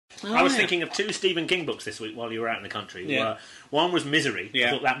Oh, I was thinking of 2 Stephen King books this week while you were out in the country. Yeah. One was Misery. Yeah.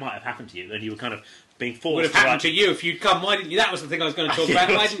 I thought that might have happened to you, and you were kind of being forced. Would have happened to you if you'd come. Why didn't you? That was the thing I was going to talk about.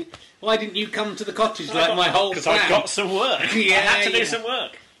 Why didn't you come to the cottage my whole plan? Because I got some work. Yeah, I had to do some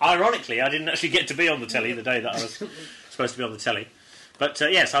work. Ironically, I didn't actually get to be on the telly the day that I was supposed to be on the telly. But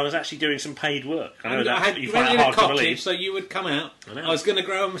yes, I was actually doing some paid work. I know that you find it hard to believe. So you would come out. I was going to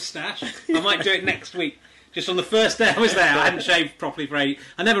grow a moustache. I might do it next week. Just on the first day I was there, I hadn't shaved properly for ages.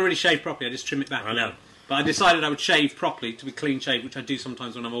 I never really shaved properly. I just trim it back. I know. But I decided I would shave properly to be clean shaved, which I do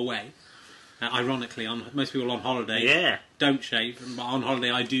sometimes when I'm away. Ironically, most people on holiday don't shave, but on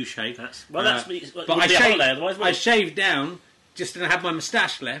holiday I do shave. But I shaved down just to have my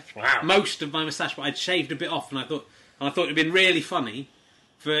moustache left. Wow. Most of my moustache, but I'd shaved a bit off, and I thought it'd been really funny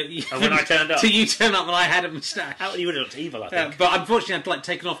for you, when I turned up, to you turn up and I had a moustache. You would have looked evil, I think. But unfortunately, I'd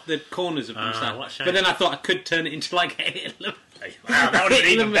taken off the corners of the moustache. But then I thought I could turn it into like a Hitler. Wow, that would have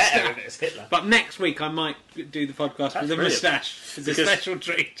been even better if it was Hitler. But next week I might do the podcast with a moustache. It's a special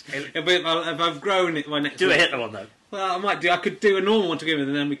treat. If I've grown it by next week. Do a Hitler one though. Well, I might do. I could do a normal one to give it,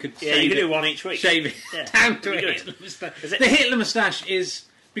 and then we could. Yeah, you could do one each week. Shave it down to a Hitler moustache. The Hitler moustache is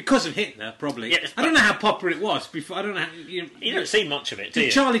because of Hitler, probably. Yeah, I don't know how popular it was before. I don't know. You don't see much of it, do you?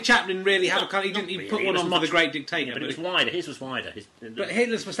 Did Charlie Chaplin really have a kind? He put one on for the Great Dictator, yeah, but it was wider. His was wider. But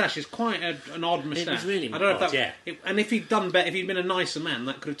Hitler's moustache is quite an odd moustache. It was really I don't know if that. Yeah. And if he'd done better, if he'd been a nicer man,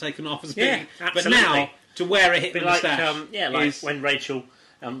 that could have taken off as big. Yeah, absolutely. But now to wear a Hitler moustache, like when Rachel.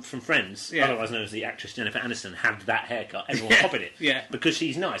 From Friends, otherwise known as the actress Jennifer Aniston, had that haircut. Everyone copied it, because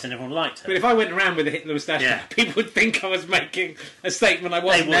she's nice and everyone liked her. But if I went around with a Hitler moustache, people would think I was making a statement I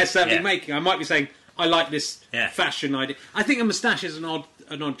wasn't necessarily making. I might be saying I like this fashion idea. I think a moustache is an odd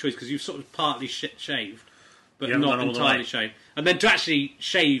choice because you've sort of partly shaved, but not entirely shaved. And then to actually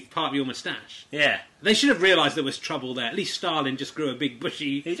shave part of your moustache, they should have realised there was trouble there. At least Stalin just grew a big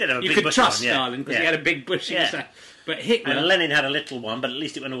bushy. He did have a big bushy one. You could trust Stalin because he had a big bushy moustache. But Hitler... And Lenin had a little one, but at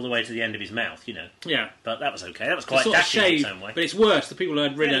least it went all the way to the end of his mouth, you know. Yeah. But that was okay. That was quite dashing in its own way. But it's worse. The people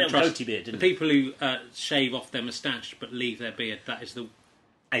who really don't trust... beard, the people who shave off their moustache but leave their beard, that is the...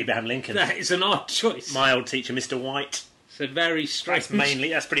 Abraham Lincoln. That is an odd choice. My old teacher, Mr. White. It's a very strange...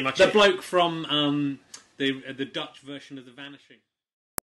 That's pretty much the bloke from the Dutch version of The Vanishing.